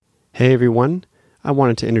Hey everyone, I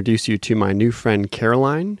wanted to introduce you to my new friend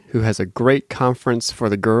Caroline, who has a great conference for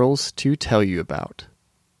the girls to tell you about.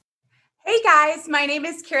 Hey guys, my name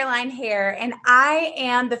is Caroline Hare, and I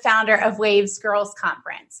am the founder of Waves Girls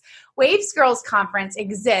Conference. Waves Girls Conference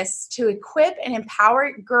exists to equip and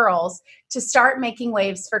empower girls to start making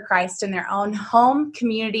waves for Christ in their own home,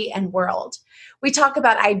 community, and world. We talk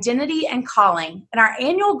about identity and calling, and our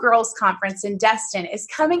annual Girls Conference in Destin is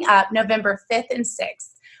coming up November 5th and 6th.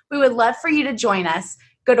 We would love for you to join us.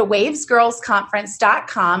 Go to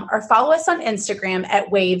wavesgirlsconference.com or follow us on Instagram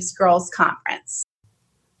at Waves Girls Conference.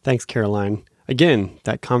 Thanks, Caroline. Again,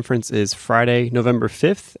 that conference is Friday, November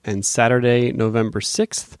 5th and Saturday, November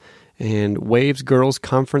 6th, and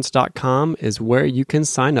wavesgirlsconference.com is where you can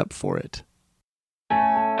sign up for it.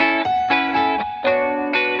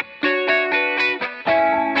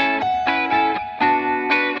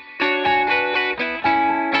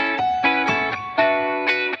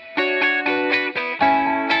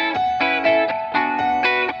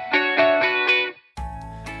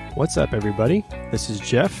 What's up, everybody? This is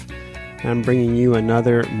Jeff. I'm bringing you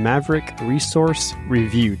another Maverick resource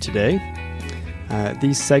review today.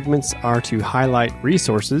 These segments are to highlight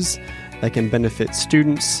resources that can benefit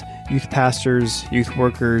students, youth pastors, youth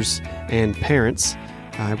workers, and parents.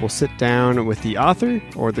 I will sit down with the author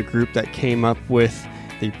or the group that came up with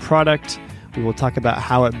the product. We will talk about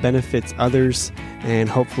how it benefits others and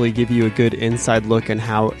hopefully give you a good inside look on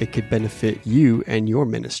how it could benefit you and your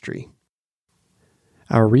ministry.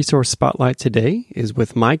 Our resource spotlight today is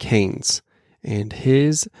with Mike Haynes, and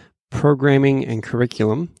his programming and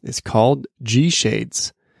curriculum is called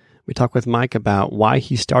G-Shades. We talk with Mike about why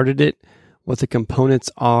he started it, what the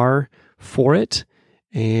components are for it,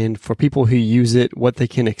 and for people who use it, what they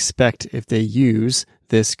can expect if they use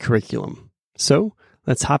this curriculum. So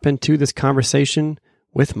let's hop into this conversation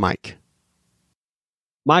with Mike.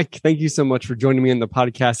 Mike, thank you so much for joining me on the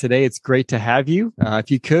podcast today. It's great to have you.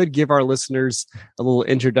 If you could give our listeners a little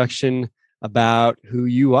introduction about who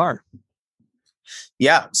you are.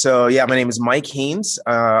 My name is Mike Haynes.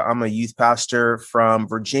 I'm a youth pastor from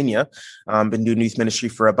Virginia. Been doing youth ministry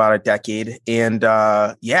for about a decade. And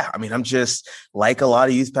I'm just like a lot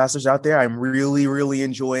of youth pastors out there. I'm really, really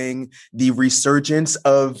enjoying the resurgence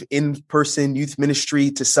of in-person youth ministry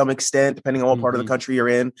to some extent, depending on what part of the country you're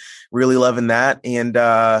in. Really loving that. And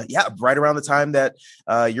right around the time that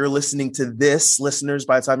you're listening to this, listeners,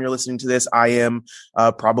 by the time you're listening to this, I am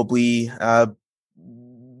probably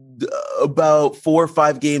about 4 or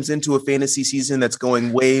 5 games into a fantasy season that's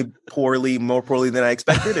going way more poorly than I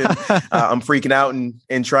expected. And I'm freaking out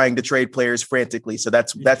and trying to trade players frantically. So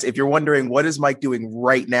that's, if you're wondering, what is Mike doing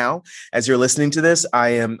right now as you're listening to this,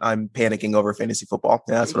 I'm panicking over fantasy football.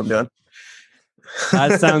 Yeah, that's what I'm doing.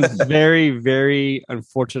 That sounds very, very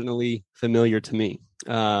unfortunately familiar to me. Dude,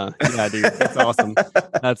 that's awesome.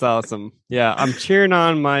 That's awesome. Yeah, I'm cheering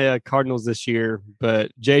on my Cardinals this year,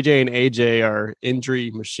 but JJ and AJ are injury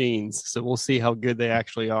machines, so we'll see how good they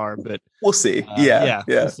actually are. But we'll see.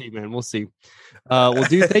 We'll see, man. We'll see.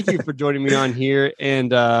 Dude, thank you for joining me on here.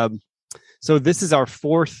 And so this is our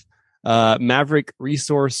 4th Maverick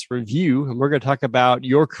resource review, and we're going to talk about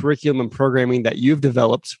your curriculum and programming that you've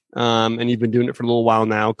developed, and you've been doing it for a little while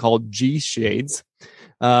now, called G-Shades.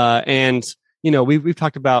 We've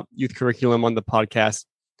talked about youth curriculum on the podcast,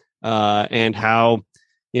 and how,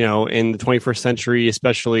 in the 21st century,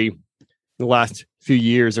 especially the last few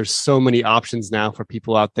years, there's so many options now for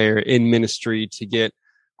people out there in ministry to get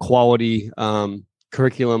quality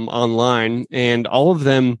curriculum online, and all of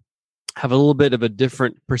them have a little bit of a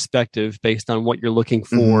different perspective based on what you're looking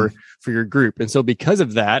for your group. And so because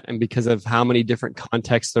of that, and because of how many different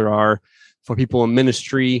contexts there are for people in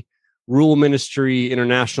ministry, rural ministry,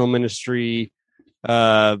 international ministry,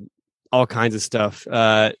 all kinds of stuff,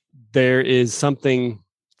 there is something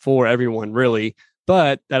for everyone, really.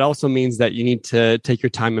 But that also means that you need to take your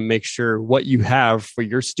time and make sure what you have for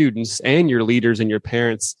your students and your leaders and your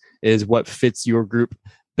parents is what fits your group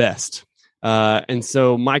best. And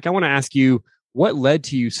so, Mike, I want to ask you, what led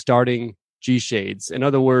to you starting G-Shades? In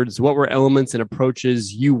other words, what were elements and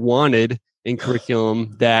approaches you wanted in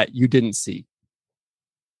curriculum that you didn't see?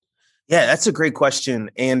 Yeah, that's a great question.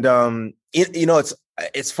 And,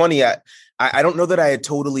 it's funny. I don't know that I had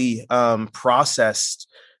totally processed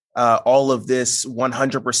all of this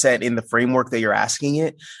 100% in the framework that you're asking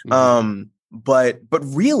it. But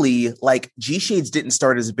really, like, G Shades didn't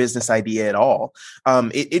start as a business idea at all.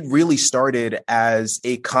 It really started as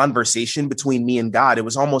a conversation between me and God. It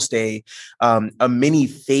was almost a mini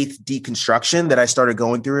faith deconstruction that I started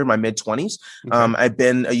going through in my mid-20s. Okay. I've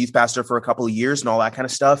been a youth pastor for a couple of years and all that kind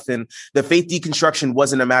of stuff. And the faith deconstruction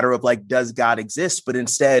wasn't a matter of like, does God exist? But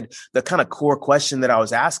instead, the kind of core question that I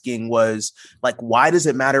was asking was like, why does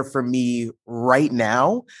it matter for me right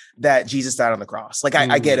now that Jesus died on the cross? Like,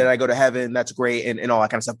 I get it. I go to heaven. That's great. And all that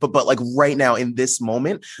kind of stuff. But like right now in this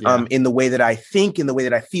moment, in the way that I think, in the way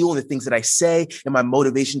that I feel, in the things that I say, and my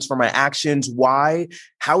motivations for my actions,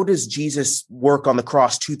 how does Jesus work on the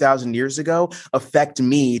cross 2,000 years ago affect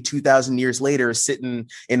me 2,000 years later, sitting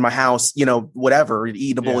in my house, whatever,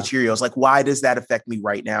 eating a bowl of Cheerios? Like, why does that affect me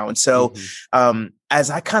right now? And so, as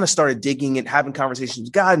I kind of started digging and having conversations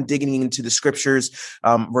with God and digging into the scriptures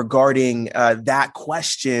regarding that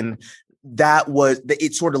question,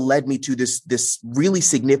 it sort of led me to this really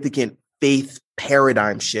significant faith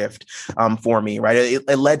paradigm shift for me, right?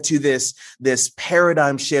 It led to this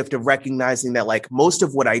paradigm shift of recognizing that like most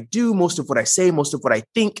of what I do, most of what I say, most of what I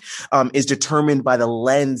think is determined by the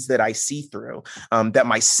lens that I see through, that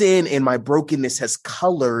my sin and my brokenness has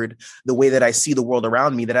colored the way that I see the world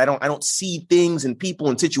around me, that I don't see things and people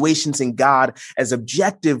and situations and God as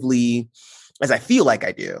objectively as I feel like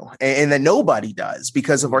I do, and that nobody does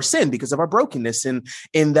because of our sin, because of our brokenness. And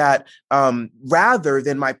in that, rather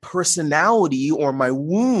than my personality or my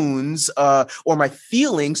wounds or my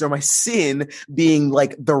feelings or my sin being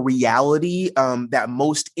like the reality that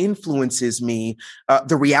most influences me,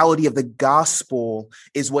 the reality of the gospel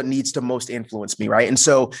is what needs to most influence me, right? And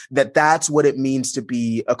so that's what it means to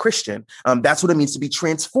be a Christian. That's what it means to be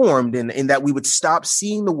transformed, and that we would stop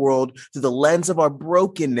seeing the world through the lens of our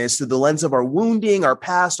brokenness, through the lens of our wounding, our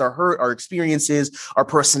past, our hurt, our experiences, our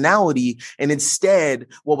personality. And instead,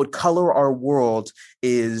 what would color our world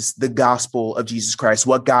is the gospel of Jesus Christ,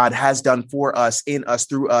 what God has done for us, in us,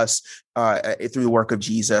 through the work of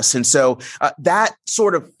Jesus. And so that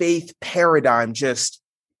sort of faith paradigm just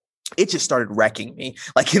started wrecking me,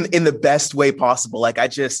 like in the best way possible. Like I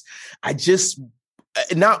just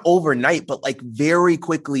not overnight, but like very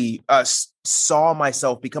quickly saw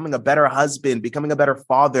myself becoming a better husband, becoming a better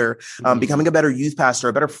father, becoming a better youth pastor,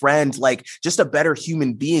 a better friend, like just a better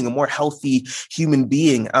human being, a more healthy human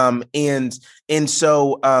being. And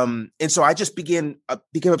so I just became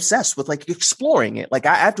obsessed with like exploring it. Like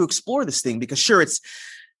I have to explore this thing because sure, it's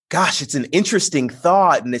an interesting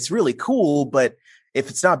thought and it's really cool, but if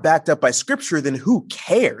it's not backed up by scripture, then who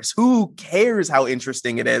cares? Who cares how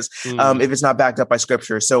interesting it is if it's not backed up by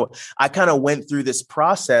scripture? So I kind of went through this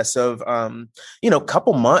process of,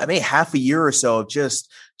 couple months, half a year or so of just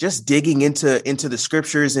digging into the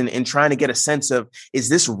scriptures and trying to get a sense of, is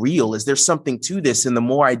this real? Is there something to this? And the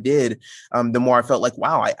more I did, the more I felt like,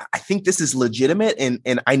 wow, I think this is legitimate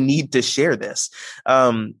and I need to share this.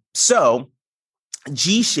 So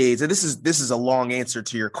G Shades, and this is a long answer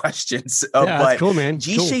to your questions. But that's cool, man.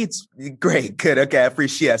 G Shades, great, good, okay, I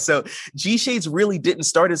appreciate it. So G Shades really didn't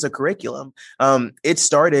start as a curriculum. It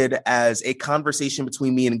started as a conversation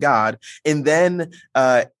between me and God, and then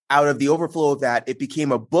out of the overflow of that, it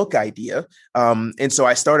became a book idea. And so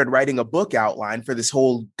I started writing a book outline for this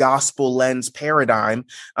whole gospel lens paradigm.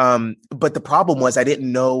 But the problem was I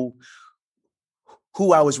didn't know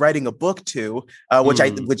who I was writing a book to,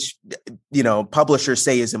 which publishers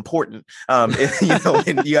say is important. And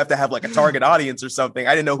you have to have like a target audience or something.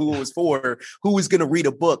 I didn't know who it was for, who was going to read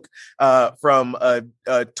a book from a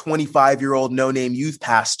 25-year-old no-name youth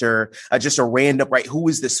pastor, just a random, right? Who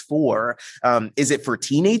is this for? Is it for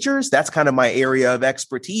teenagers? That's kind of my area of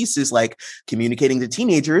expertise, is like communicating to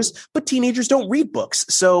teenagers, but teenagers don't read books.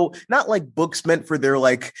 So not like books meant for their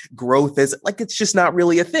like growth, as like, it's just not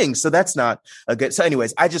really a thing. So that's not a good. So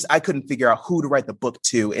anyways, I couldn't figure out who to write the book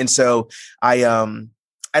to. And so I,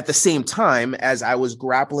 at the same time as I was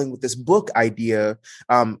grappling with this book idea,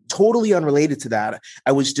 totally unrelated to that,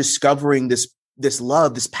 I was discovering this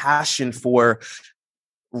love, this passion for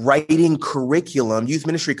writing curriculum, youth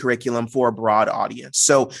ministry curriculum for a broad audience.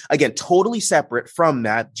 So again, totally separate from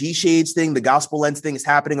that G Shades thing, the gospel lens thing is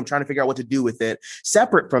happening. I'm trying to figure out what to do with it.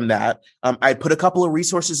 Separate from that, I put a couple of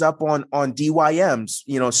resources up on DYM's,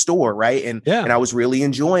 store, right? And I was really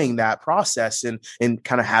enjoying that process and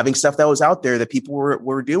kind of having stuff that was out there that people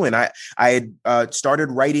were doing. I had started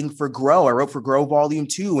writing for Grow. I wrote for Grow Volume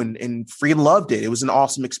 2 and freaking loved it. It was an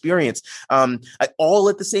awesome experience. All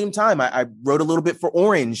at the same time, I wrote a little bit for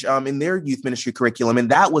Orange in their youth ministry curriculum,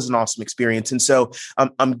 and that was an awesome experience. And so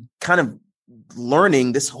I'm kind of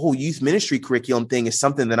learning this whole youth ministry curriculum thing is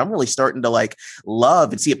something that I'm really starting to like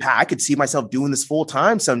love and see I could see myself doing this full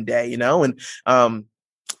time someday, and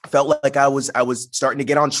felt like I was starting to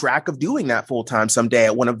get on track of doing that full time someday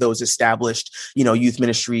at one of those established, youth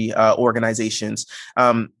ministry organizations.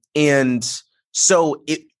 And so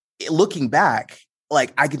looking back,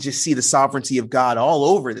 like I could just see the sovereignty of God all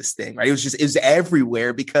over this thing, right? It was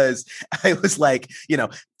everywhere because I was like,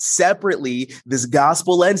 separately, this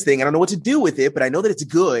gospel lens thing, I don't know what to do with it, but I know that it's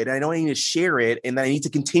good. And I know I need to share it and that I need to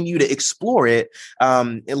continue to explore it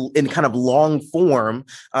in kind of long form.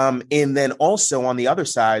 And then also on the other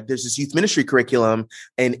side, there's this youth ministry curriculum.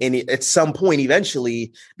 And at some point,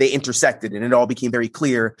 eventually they intersected and it all became very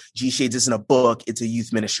clear. G-Shades isn't a book. It's a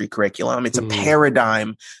youth ministry curriculum. It's a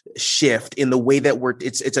paradigm shift in the way that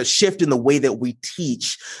it's a shift in the way that we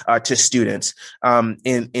teach to students. And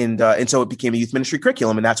so it became a youth ministry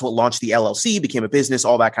curriculum. And that's what launched the LLC, became a business,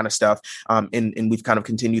 all that kind of stuff. And we've kind of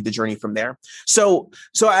continued the journey from there. So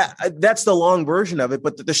that's the long version of it.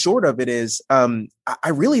 But the short of it is I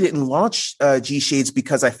really didn't launch G-Shades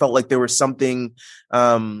because I felt like there was something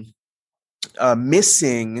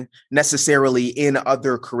missing necessarily in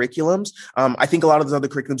other curriculums. I think a lot of those other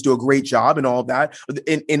curriculums do a great job and all of that.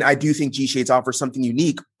 And I do think G-Shades offers something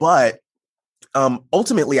unique, but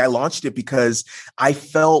ultimately I launched it because I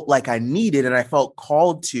felt like I needed and I felt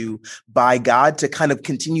called to by God to kind of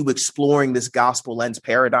continue exploring this gospel lens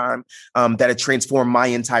paradigm that had transformed my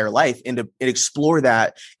entire life and to explore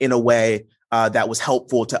that in a way that was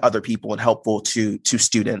helpful to other people and helpful to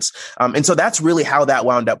students. And so that's really how that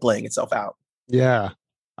wound up playing itself out. Yeah.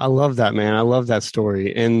 I love that, man. I love that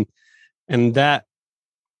story. And that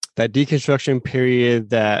deconstruction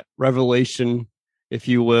period, that revelation, if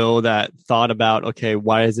you will, that thought about, okay,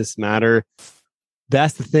 why does this matter?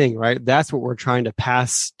 That's the thing, right? That's what we're trying to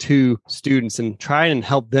pass to students and try and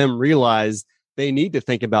help them realize they need to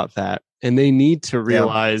think about that and they need to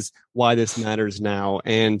realize why this matters now.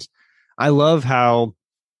 And I love how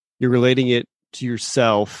you're relating it to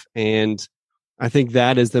yourself. And I think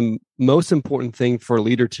that is the most important thing for a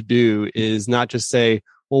leader to do is not just say,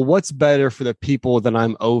 well, what's better for the people that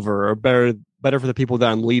I'm over or better for the people that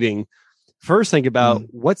I'm leading? First, think about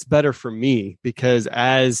what's better for me, because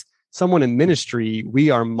as someone in ministry, we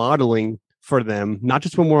are modeling for them, not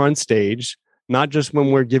just when we're on stage, not just when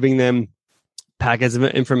we're giving them packets of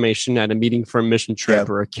information at a meeting for a mission trip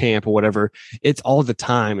or a camp or whatever. It's all the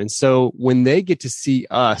time. And so when they get to see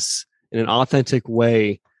us in an authentic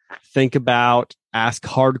way, think about, ask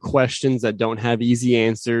hard questions that don't have easy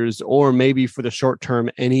answers, or maybe for the short term,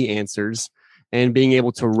 any answers, and being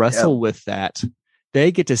able to wrestle with that.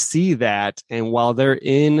 They get to see that. And while they're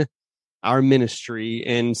in our ministry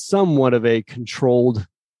in somewhat of a controlled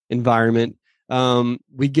environment,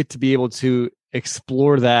 we get to be able to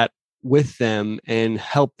explore that with them and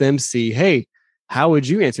help them see, hey, how would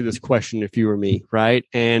you answer this question if you were me, right?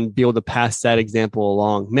 And be able to pass that example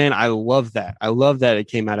along. Man, I love that. I love that it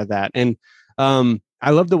came out of that. And I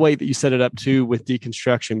love the way that you set it up too with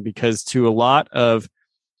deconstruction, because to a lot of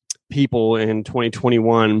people in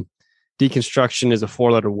 2021, deconstruction is a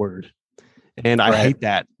 4-letter word. And I hate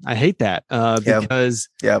that. I hate that because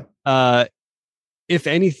if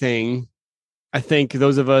anything, I think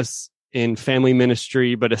those of us in family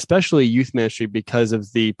ministry, but especially youth ministry, because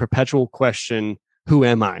of the perpetual question, who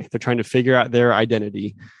am I? They're trying to figure out their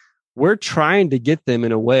identity. We're trying to get them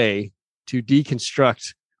in a way to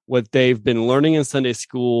deconstruct what they've been learning in Sunday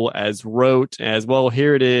school as rote, as well,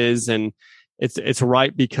 here it is. And it's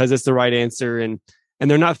right because it's the right answer. And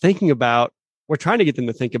they're not thinking about, we're trying to get them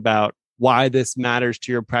to think about why this matters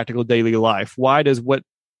to your practical daily life. Why does what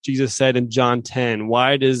Jesus said in John 10,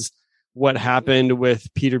 why does what happened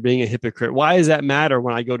with Peter being a hypocrite, why does that matter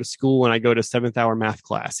when I go to school and I go to 7th hour math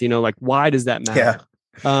class? Like, why does that matter?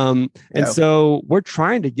 And so we're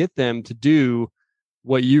trying to get them to do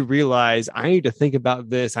what you realize. I need to think about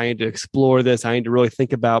this. I need to explore this. I need to really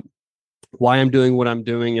think about why I'm doing what I'm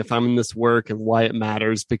doing, if I'm in this work, and why it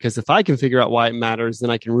matters. Because if I can figure out why it matters, then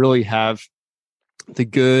I can really have the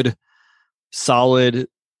good, solid,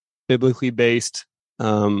 biblically based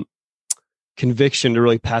conviction to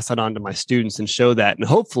really pass that on to my students and show that, and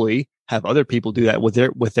hopefully have other people do that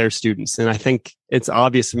with their students. And I think it's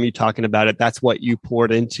obvious from you talking about it, that's what you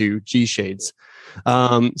poured into G-Shades.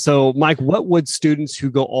 So Mike, what would students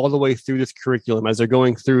who go all the way through this curriculum, as they're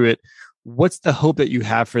going through it, what's the hope that you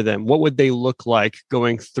have for them? What would they look like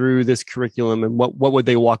going through this curriculum, and what would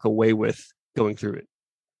they walk away with going through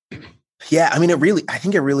it? Yeah, I mean, I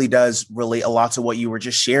think it really does relate a lot to what you were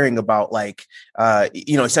just sharing about, like,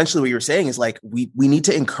 essentially what you're saying is like, we need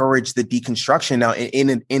to encourage the deconstruction now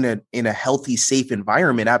in a healthy, safe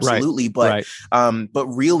environment. Absolutely. Right. But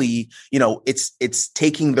really, it's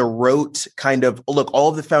taking the rote kind of look, all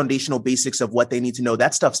of the foundational basics of what they need to know.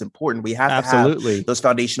 That stuff's important. We have to have Absolutely. those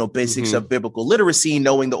foundational basics of biblical literacy,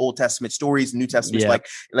 knowing the Old Testament stories, the New Testament,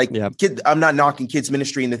 I'm not knocking kids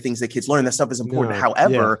ministry and the things that kids learn. That stuff is important.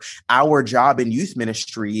 However, our job in youth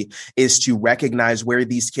ministry is to recognize where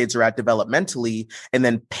these kids are at developmentally and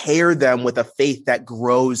then pair them with a faith that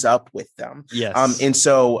grows up with them. Yes. And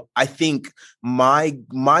so I think my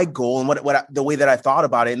goal and the way that I thought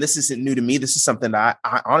about it, and this isn't new to me, this is something that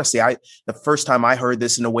I honestly, the first time I heard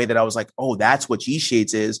this in a way that I was like, oh, that's what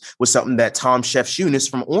G-Shades is, was something that Tom Shefshunas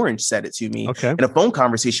from Orange said it to me in a phone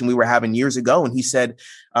conversation we were having years ago. And he said,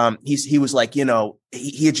 he was like,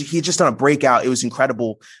 he had just done a breakout. It was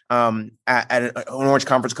incredible. At an Orange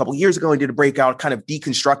conference a couple of years ago, he did a breakout kind of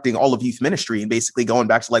deconstructing all of youth ministry and basically going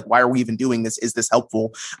back to like, why are we even doing this? Is this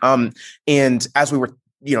helpful? And as we were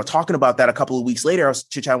talking about that a couple of weeks later, I was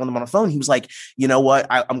chit-chatting with him on the phone. He was like, you know what?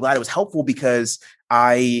 I'm glad it was helpful because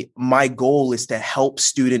my goal is to help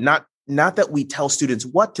not that we tell students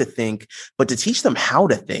what to think, but to teach them how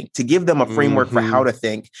to think, to give them a framework for how to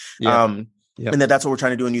think. And that's what we're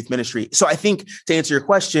trying to do in youth ministry. So I think to answer your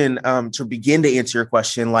question, to begin to answer your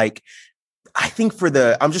question, like, I think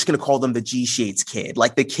I'm just going to call them the G-Shades kid,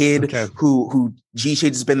 like the kid who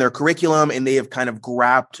G-Shades has been their curriculum and they have kind of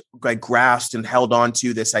grasped and held on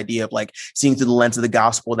to this idea of like seeing through the lens of the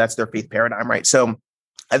gospel. That's their faith paradigm, right? So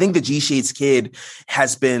I think the G-Shades kid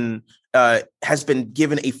has been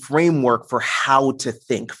given a framework for how to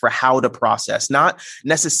think, for how to process, not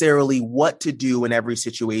necessarily what to do in every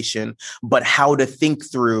situation, but how to think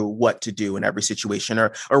through what to do in every situation,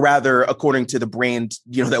 or rather, according to the brand,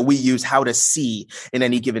 that we use, how to see in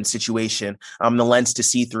any given situation, the lens to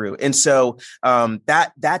see through. And so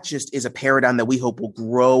that just is a paradigm that we hope will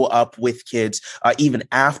grow up with kids, even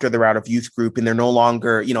after they're out of youth group and they're no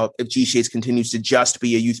longer, if G-Shades continues to just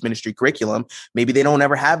be a youth ministry curriculum, maybe they don't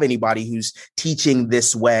ever have anybody who's teaching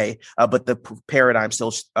this way, but the paradigm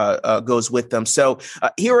still goes with them. So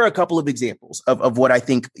here are a couple of examples of what I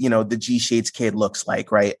think, the G-Shades kid looks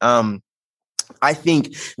like, right? I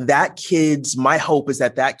think my hope is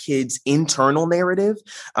that kid's internal narrative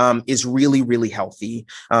is really, really healthy.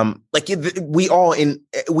 We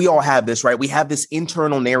all have this, right? We have this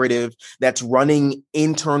internal narrative that's running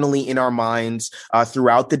internally in our minds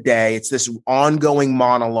throughout the day. It's this ongoing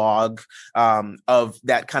monologue of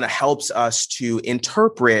that kind of helps us to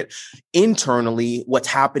interpret internally what's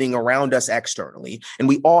happening around us externally. And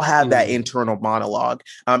we all have that internal monologue.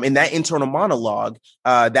 And that internal monologue,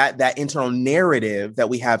 that internal narrative that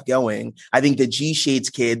we have going, I think the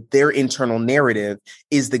G-Shades kid, their internal narrative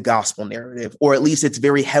is the gospel narrative, or at least it's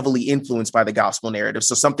very heavily influenced by the gospel narrative.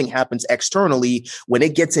 So something happens externally, when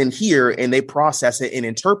it gets in here and they process it and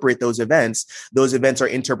interpret those events are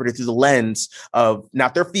interpreted through the lens of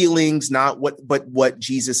not their feelings, but what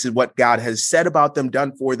Jesus and what God has said about them,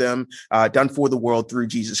 done for them, done for the world through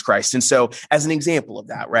Jesus Christ. And so as an example of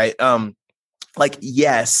that, right? Like,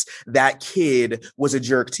 yes, that kid was a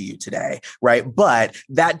jerk to you today, right? But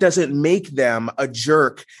that doesn't make them a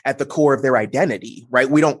jerk at the core of their identity, right?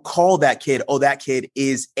 We don't call that kid, oh, that kid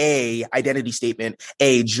is a identity statement,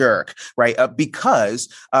 a jerk, right? Because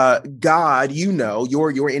God,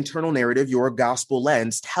 your internal narrative, your gospel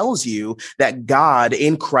lens tells you that God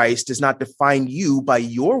in Christ does not define you by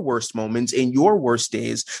your worst moments and your worst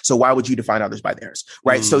days. So why would you define others by theirs,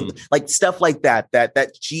 right? So like stuff like that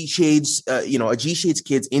G-Shades, a G-Shades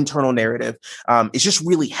kid's internal narrative is just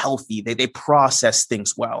really healthy. They process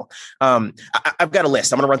things well. I've got a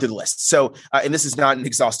list. I'm going to run through the list. So, and this is not an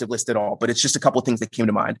exhaustive list at all, but it's just a couple of things that came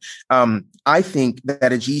to mind. I think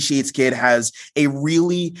that a G-Shades kid has they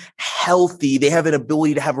have an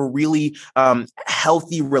ability to have a really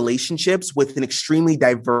healthy relationships with an extremely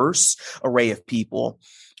diverse array of people,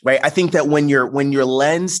 right? I think that when your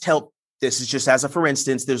lens this is just as a for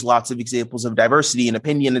instance, there's lots of examples of diversity and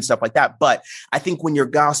opinion and stuff like that. But I think when your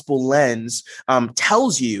gospel lens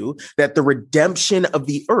tells you that the redemption of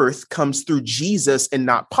the earth comes through Jesus and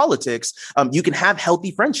not politics, you can have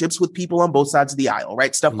healthy friendships with people on both sides of the aisle,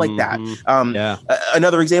 right? Stuff like that.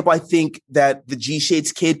 Another example, I think that the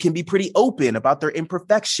G-Shades kid can be pretty open about their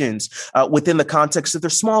imperfections within the context of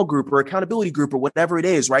their small group or accountability group or whatever it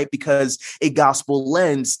is, right? Because a gospel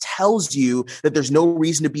lens tells you that there's no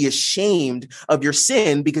reason to be ashamed ashamed of your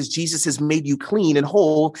sin because Jesus has made you clean and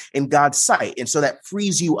whole in God's sight. And so that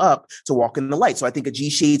frees you up to walk in the light. So I think a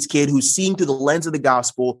G-Shades kid who's seeing through the lens of the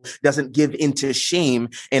gospel doesn't give into shame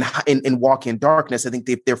and walk in darkness. I think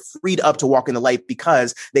they're freed up to walk in the light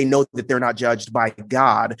because they know that they're not judged by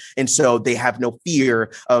God. And so they have no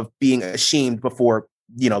fear of being ashamed before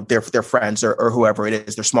their friends or whoever it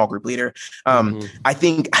is, their small group leader. I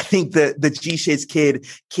think the G-Shades kid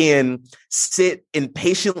can sit and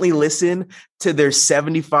patiently listen to their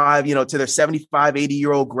 75,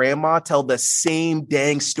 80-year-old grandma tell the same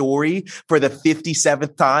dang story for the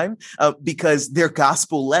 57th time, because their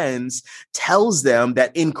gospel lens tells them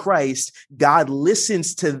that in Christ, God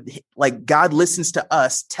listens to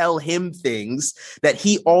us tell him things that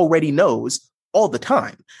he already knows all the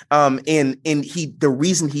time. The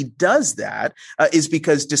reason he does that is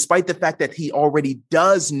because despite the fact that he already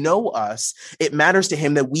does know us, it matters to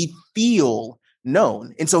him that we feel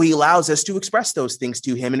known. And so he allows us to express those things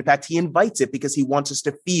to him. And in fact, he invites it because he wants us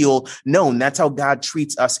to feel known. That's how God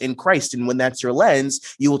treats us in Christ. And when that's your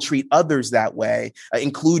lens, you will treat others that way,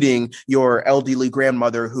 including your elderly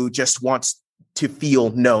grandmother who just wants to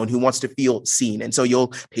feel known, who wants to feel seen. And so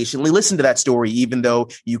you'll patiently listen to that story, even though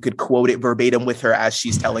you could quote it verbatim with her as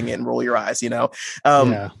she's telling it and roll your eyes,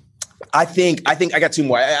 I think I got two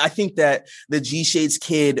more. I think that the G-Shades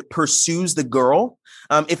kid pursues the girl.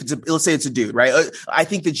 Let's say it's a dude, right? I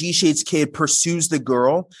think the G-Shades kid pursues the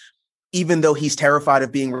girl, even though he's terrified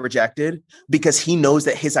of being rejected, because he knows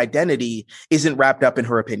that his identity isn't wrapped up in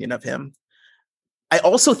her opinion of him. I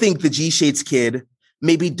also think the G-Shades kid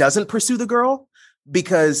maybe doesn't pursue the girl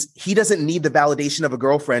because he doesn't need the validation of a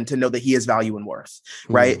girlfriend to know that he has value and worth.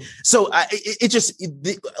 Right. So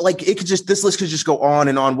this list could just go on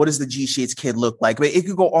and on. What does the G-Shades kid look like? But it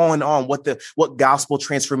could go on and on what gospel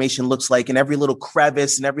transformation looks like in every little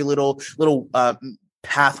crevice and every little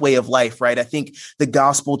pathway of life. Right. I think the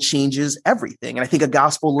gospel changes everything. And I think a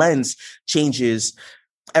gospel lens changes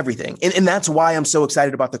everything. And that's why I'm so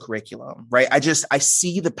excited about the curriculum, right? I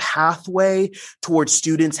see the pathway towards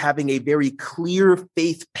students having a very clear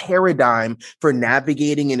faith paradigm for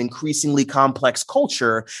navigating an increasingly complex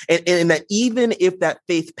culture. And that even if that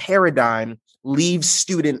faith paradigm leaves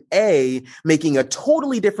student A making a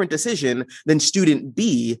totally different decision than student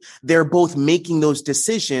B, they're both making those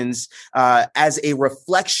decisions as a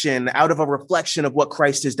reflection of what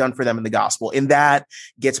Christ has done for them in the gospel. And that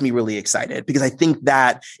gets me really excited because I think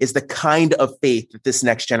that is the kind of faith that this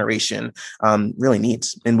next generation really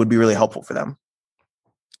needs and would be really helpful for them.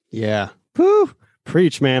 Yeah. Whew.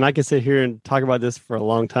 Preach, man. I could sit here and talk about this for a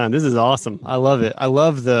long time. This is awesome. I love it. I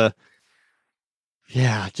love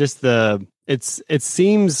it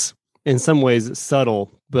seems in some ways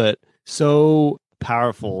subtle, but so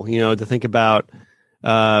powerful, to think about,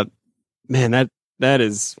 man, that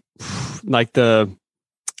is like God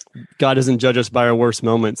doesn't judge us by our worst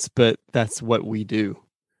moments, but that's what we do.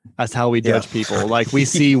 That's how we judge people. Like we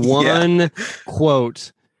see one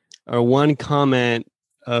quote or one comment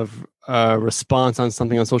of response on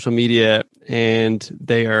something on social media and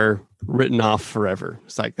they are written off forever.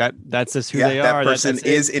 It's like that's just who they are. That person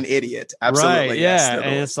is an idiot. Absolutely. Right. Yes, yeah.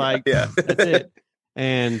 And it's like, that's it.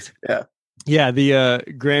 And the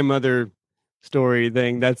grandmother story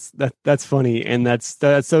thing, that's funny. And that's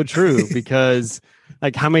so true because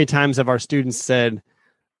like how many times have our students said,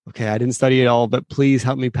 okay, I didn't study at all, but please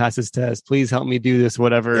help me pass this test. Please help me do this,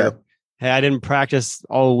 whatever. Yep. Hey, I didn't practice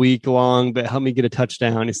all week long, but help me get a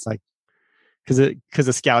touchdown. It's like, because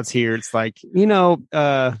the scouts here, it's like,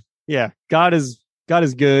 God is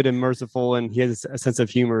good and merciful, and he has a sense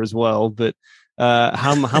of humor as well. But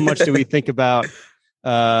how much do we think about,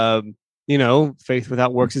 faith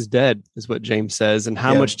without works is dead, is what James says, and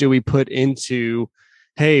how much do we put into,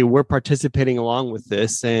 hey, we're participating along with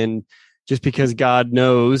this, and just because God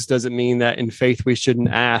knows doesn't mean that in faith we shouldn't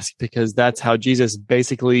ask, because that's how Jesus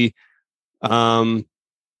basically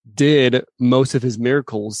did most of his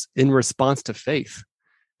miracles in response to faith.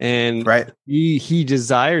 And he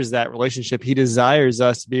desires that relationship. He desires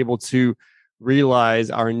us to be able to realize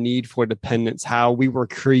our need for dependence, how we were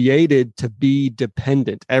created to be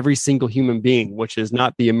dependent, every single human being, which is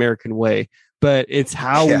not the American way, but it's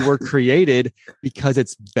how we were created because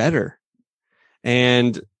it's better.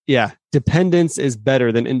 And dependence is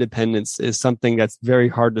better than independence is something that's very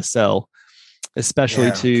hard to sell,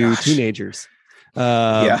 especially to teenagers.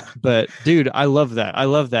 But dude, I love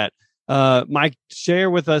that. Mike,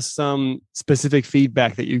 share with us some specific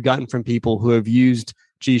feedback that you've gotten from people who have used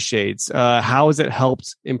G-Shades. How has it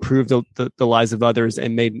helped improve the lives of others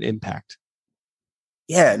and made an impact?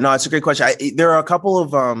 Yeah, no, it's a great question. There are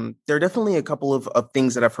definitely a couple of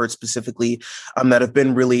things that I've heard specifically that have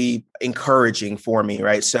been really encouraging for me,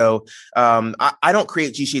 right? So I don't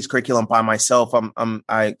create G Shades curriculum by myself.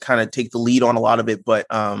 I kind of take the lead on a lot of it, but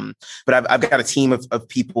I've got a team of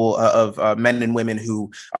people of men and women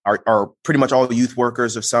who are pretty much all youth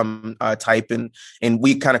workers of some type, and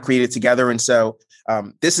we kind of create it together. And so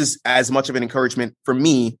this is as much of an encouragement for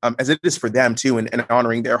me as it is for them too, and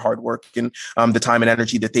honoring their hard work and the time and energy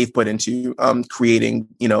that they've put into creating,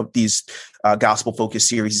 these gospel focused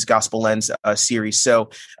series, these gospel lens series. So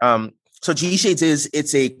G Shades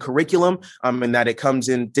it's a curriculum in that it comes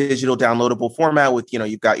in digital downloadable format with,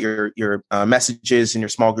 you've got your messages and your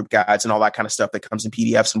small group guides and all that kind of stuff that comes in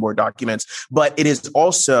PDFs and Word documents. But it is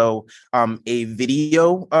also a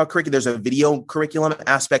video curriculum. There's a video curriculum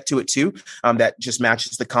aspect to it too that just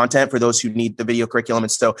matches the content for those who need the video curriculum.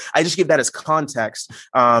 And so I just give that as context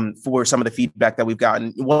for some of the feedback that we've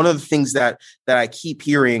gotten. One of the things that I keep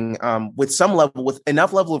hearing with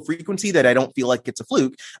enough level of frequency that I don't feel like it's a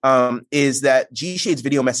fluke is that G Shades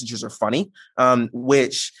video messages are funny,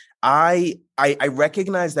 which I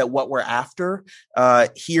recognize that what we're after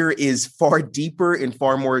here is far deeper and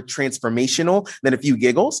far more transformational than a few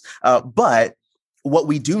giggles. But what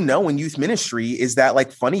we do know in youth ministry is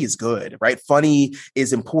that funny is good, right? Funny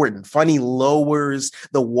is important. Funny lowers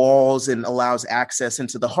the walls and allows access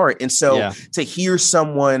into the heart. And so to hear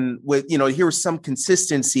someone with, hear some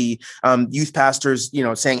consistency, youth pastors,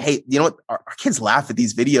 saying, hey, what, our kids laugh at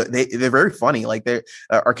these videos. They're very funny.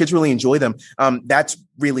 Our kids really enjoy them. That's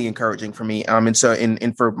really encouraging for me. And so,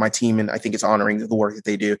 and for my team, and I think it's honoring the work that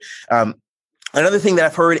they do. Another thing that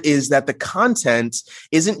I've heard is that the content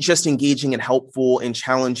isn't just engaging and helpful and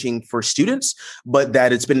challenging for students, but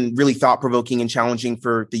that it's been really thought-provoking and challenging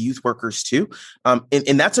for the youth workers too.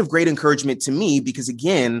 And that's of great encouragement to me because,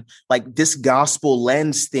 again, this gospel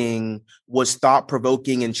lens thing was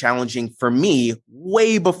thought-provoking and challenging for me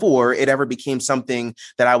way before it ever became something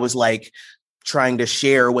that I was trying to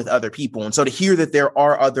share with other people. And so to hear that there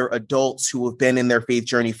are other adults who have been in their faith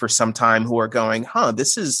journey for some time who are going, for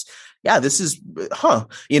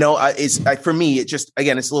me, it just,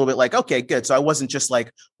 again, it's a little bit okay, good. So I wasn't just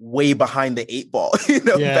way behind the eight ball,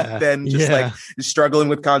 back then, just struggling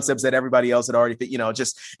with concepts that everybody else had already,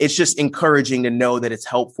 it's just encouraging to know that it's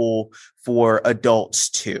helpful for adults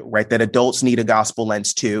too, right? That adults need a gospel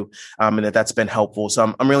lens too. And that's been helpful.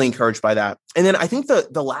 So I'm really encouraged by that. And then I think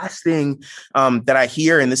the last thing that I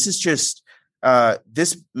hear, and this is just,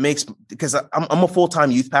 this makes, because I'm a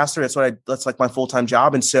full-time youth pastor. That's my full-time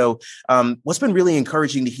job. And so, what's been really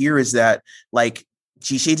encouraging to hear is that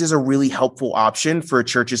G Shades is a really helpful option for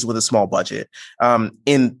churches with a small budget.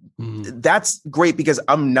 And that's great because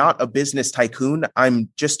I'm not a business tycoon. I'm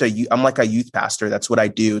like a youth pastor. That's what I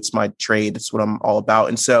do. It's my trade. It's what I'm all about.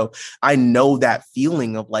 And so I know that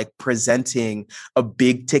feeling of presenting a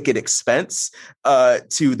big ticket expense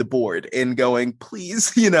to the board and going,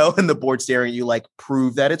 please, and the board staring at you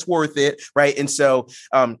prove that it's worth it. Right. And so,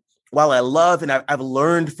 while I love and I've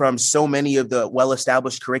learned from so many of the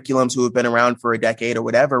well-established curriculums who have been around for a decade or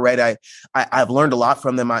whatever, right? I've learned a lot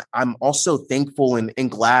from them. I'm also thankful and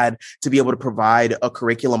glad to be able to provide a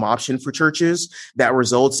curriculum option for churches that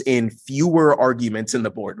results in fewer arguments in the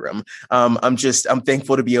boardroom. I'm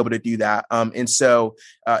thankful to be able to do that. And so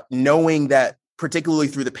knowing that, particularly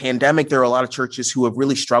through the pandemic, there are a lot of churches who have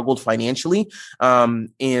really struggled financially, or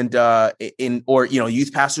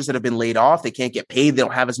youth pastors that have been laid off. They can't get paid. They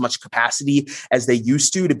don't have as much capacity as they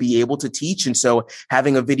used to be able to teach. And so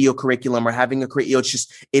having a video curriculum or having it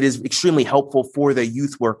is extremely helpful for the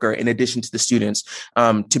youth worker in addition to the students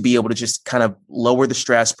to be able to just kind of lower the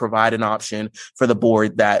stress, provide an option for the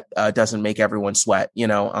board that doesn't make everyone sweat,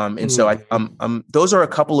 So those are a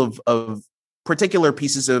couple of particular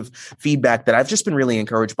pieces of feedback that I've just been really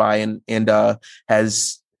encouraged by and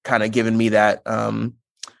has kind of given me that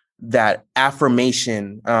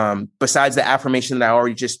affirmation, besides the affirmation that I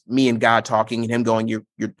already just me and God talking and him going, you're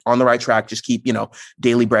on the right track. Just keep,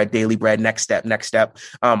 daily bread, next step.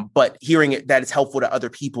 But hearing it, that it's helpful to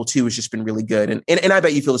other people too, has just been really good. And I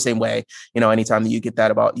bet you feel the same way, anytime that you get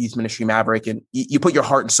that about Youth Ministry Maverick and you put your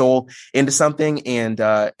heart and soul into something and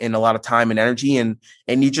a lot of time and energy and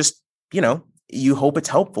you just, you hope it's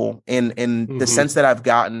helpful. And the sense that I've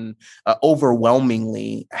gotten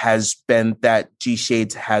overwhelmingly has been that G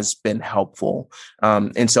Shades has been helpful.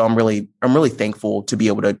 And so I'm really thankful to be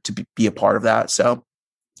able to be a part of that. So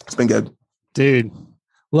it's been good. Dude,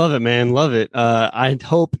 love it, man. Love it. I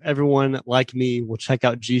hope everyone like me will check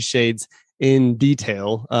out G Shades in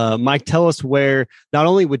detail. Mike, tell us where, not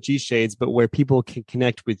only with G Shades, but where people can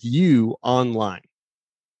connect with you online.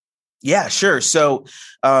 Yeah, sure. So,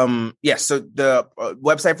 so the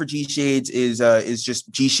website for G Shades is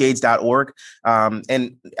just gshades.org.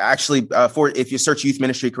 And actually, if you search youth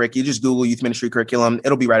ministry curriculum, you just Google youth ministry curriculum,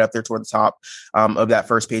 it'll be right up there toward the top of that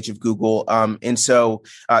first page of Google. And so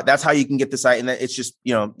that's how you can get the site. And it's just,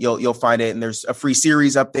 you'll find it. And there's a free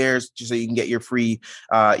series up there just so you can get your free,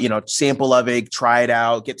 sample of it, try it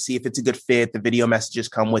out, get to see if it's a good fit. The video messages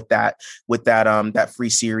come with that free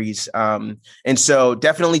series. And so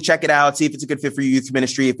definitely check it out, see if it's a good fit for your youth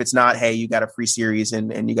ministry. If it's not, hey, you got a free series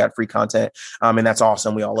and you got free content. And that's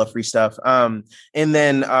awesome. We all love free stuff. And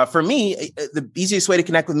then for me, the easiest way to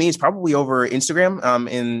connect with me is probably over Instagram.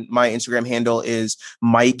 And my Instagram handle is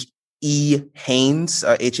Mike E. Haynes,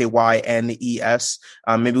 Haynes.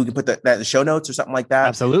 Maybe we can put that in the show notes or something like that.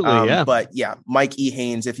 Absolutely, yeah. But yeah, Mike E.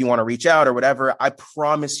 Haynes, if you want to reach out or whatever. I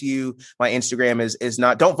promise you my Instagram is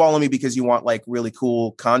not, don't follow me because you want like really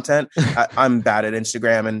cool content. I'm bad at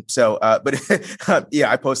Instagram. And so, but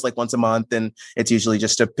yeah, I post like once a month and it's usually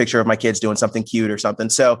just a picture of my kids doing something cute or something.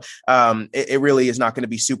 So it really is not going to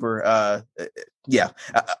be super,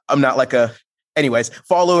 I'm not like anyways,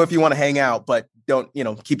 follow if you want to hang out, but don't,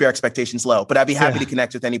 keep your expectations low. But I'd be happy to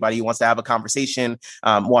connect with anybody who wants to have a conversation,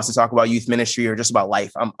 wants to talk about youth ministry or just about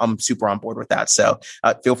life. I'm super on board with that. So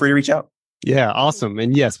feel free to reach out. Yeah, awesome.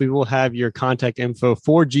 And yes, we will have your contact info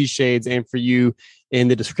for G Shades and for you in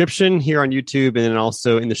the description here on YouTube and then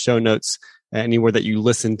also in the show notes anywhere that you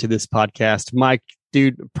listen to this podcast. Mike,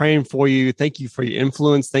 dude, praying for you. Thank you for your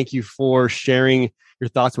influence. Thank you for sharing your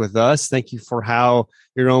thoughts with us. Thank you for how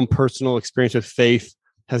your own personal experience with faith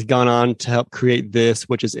has gone on to help create this,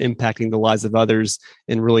 which is impacting the lives of others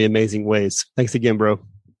in really amazing ways. Thanks again, bro.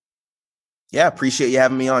 Yeah, appreciate you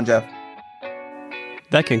having me on, Jeff.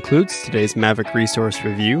 That concludes today's Maverick Resource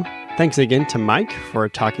Review. Thanks again to Mike for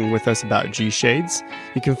talking with us about G Shades.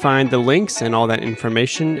 You can find the links and all that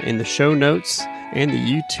information in the show notes and the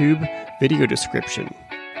YouTube video description.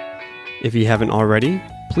 If you haven't already,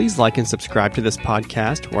 please like and subscribe to this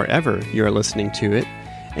podcast wherever you are listening to it.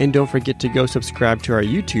 And don't forget to go subscribe to our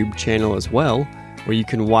YouTube channel as well, where you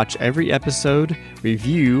can watch every episode,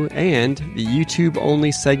 review, and the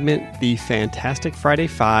YouTube-only segment, The Fantastic Friday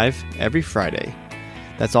 5, every Friday.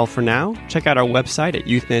 That's all for now. Check out our website at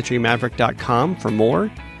youthministrymaverick.com for more.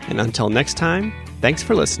 And until next time, thanks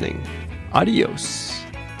for listening. Adios.